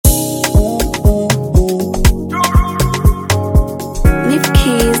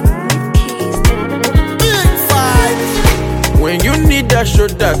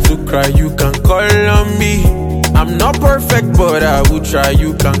to cry, you can call on me. I'm not perfect, but I will try,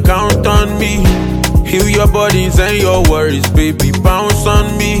 you can count on me. Heal your bodies and your worries, baby, bounce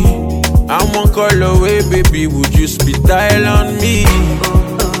on me. I'm one call away, baby, would you speed dial on me?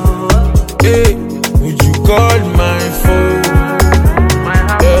 Hey, would you call my phone?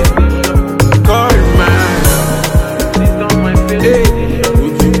 Yeah, call my hey,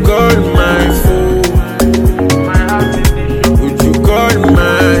 would you call my phone? Would you call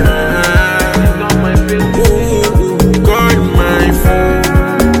my call my phone?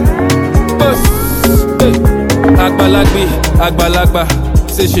 Agbalagbi, Agbalagba.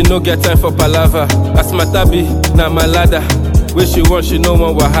 Say she no get time for palava. Asmatabi, na malada. Where she want, she no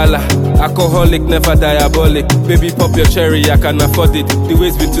want wahala. Alcoholic, never diabolic. Baby, pop your cherry, I can afford it. The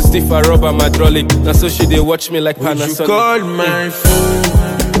waist be too stiff, I rub my hydraulic. Now so she they watch me like Panasonic. Would you call my phone?